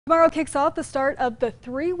Tomorrow kicks off the start of the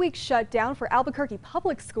 3-week shutdown for Albuquerque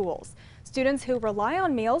Public Schools. Students who rely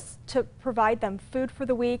on meals to provide them food for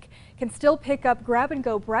the week can still pick up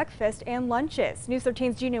grab-and-go breakfast and lunches. News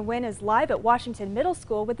 13's Jeannie Nguyen is live at Washington Middle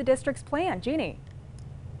School with the district's plan. Jeannie.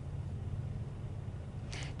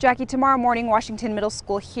 Jackie, tomorrow morning, Washington Middle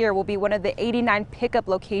School here will be one of the 89 pickup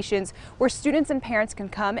locations where students and parents can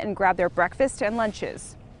come and grab their breakfast and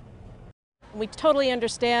lunches. We totally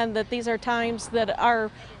understand that these are times that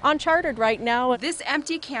are uncharted right now. This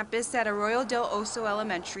empty campus at Arroyo del Oso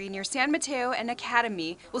Elementary near San Mateo and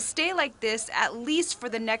Academy will stay like this at least for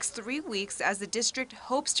the next 3 weeks as the district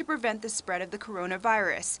hopes to prevent the spread of the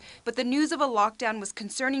coronavirus. But the news of a lockdown was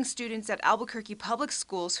concerning students at Albuquerque Public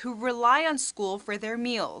Schools who rely on school for their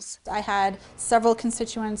meals. I had several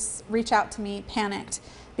constituents reach out to me panicked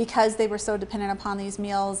because they were so dependent upon these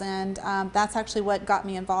meals, and that's actually what got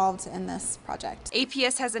me involved in this project.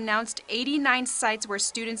 APS has announced 89 sites where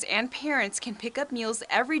students and parents can pick up meals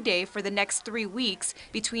every day for the next 3 weeks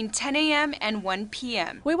between 10 a.m. and 1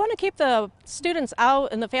 p.m. We want to keep the students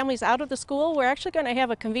out and the families out of the school. We're actually going to have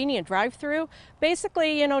a convenient drive-through.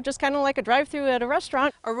 Basically, just kind of like a drive-through at a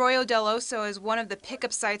restaurant. Arroyo del Oso is one of the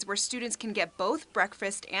pickup sites where students can get both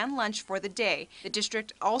breakfast and lunch for the day. The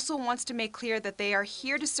district also wants to make clear that they are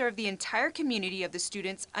here to serve the entire community of the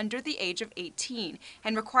students under the age of 18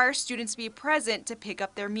 and require students be present to pick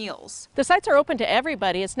up their meals. The sites are open to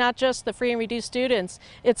everybody. It's not just the free and reduced students.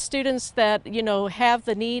 It's students that, have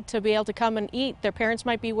the need to be able to come and eat. Their parents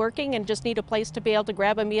might be working and just need a place to be able to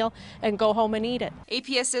grab a meal and go home and eat it.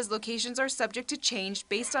 APS says locations are subject to change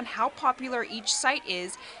based on how popular each site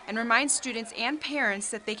is and reminds students and parents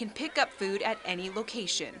that they can pick up food at any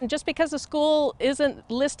location. Just because the school isn't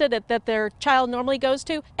listed that their child normally goes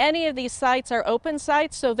to, any of these sites are open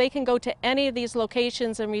sites, so they can go to any of these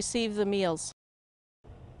locations and receive the meals.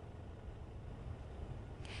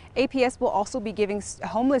 APS will also be giving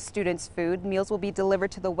homeless students food. Meals will be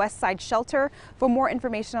delivered to the West Side Shelter. For more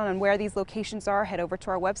information on where these locations are, head over to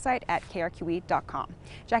our website at krqe.com.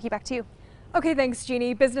 Jackie, back to you. Okay, thanks,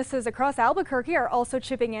 Jeannie. Businesses across Albuquerque are also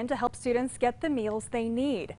chipping in to help students get the meals they need.